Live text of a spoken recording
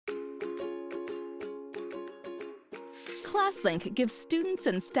ClassLink gives students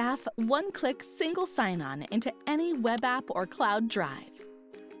and staff one-click single sign-on into any web app or cloud drive.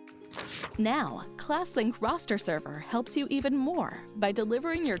 Now, ClassLink Roster Server helps you even more by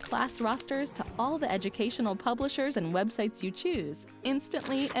delivering your class rosters to all the educational publishers and websites you choose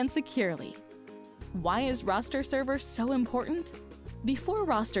instantly and securely. Why is Roster Server so important? Before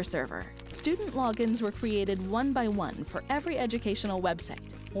Roster Server, student logins were created one by one for every educational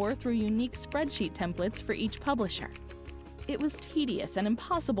website or through unique spreadsheet templates for each publisher. It was tedious and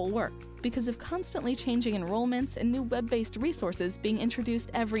impossible work because of constantly changing enrollments and new web-based resources being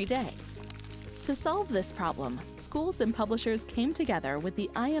introduced every day. To solve this problem, schools and publishers came together with the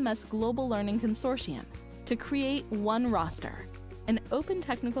IMS Global Learning Consortium to create OneRoster, an open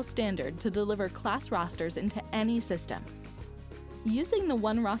technical standard to deliver class rosters into any system. Using the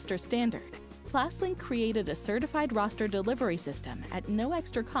OneRoster standard, ClassLink created a certified roster delivery system at no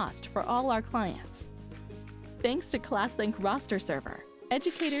extra cost for all our clients. Thanks to ClassLink Roster Server,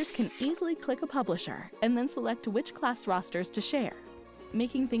 educators can easily click a publisher and then select which class rosters to share.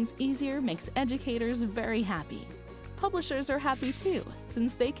 Making things easier makes educators very happy. Publishers are happy too,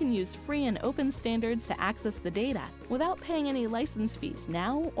 since they can use free and open standards to access the data without paying any license fees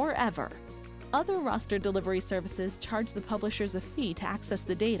now or ever. Other roster delivery services charge the publishers a fee to access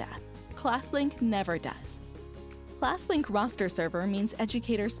the data. ClassLink never does. ClassLink Roster Server means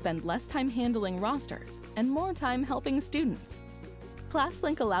educators spend less time handling rosters and more time helping students.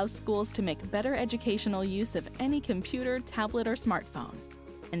 ClassLink allows schools to make better educational use of any computer, tablet, or smartphone.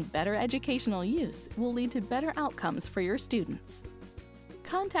 And better educational use will lead to better outcomes for your students.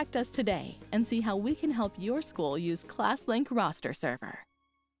 Contact us today and see how we can help your school use ClassLink Roster Server.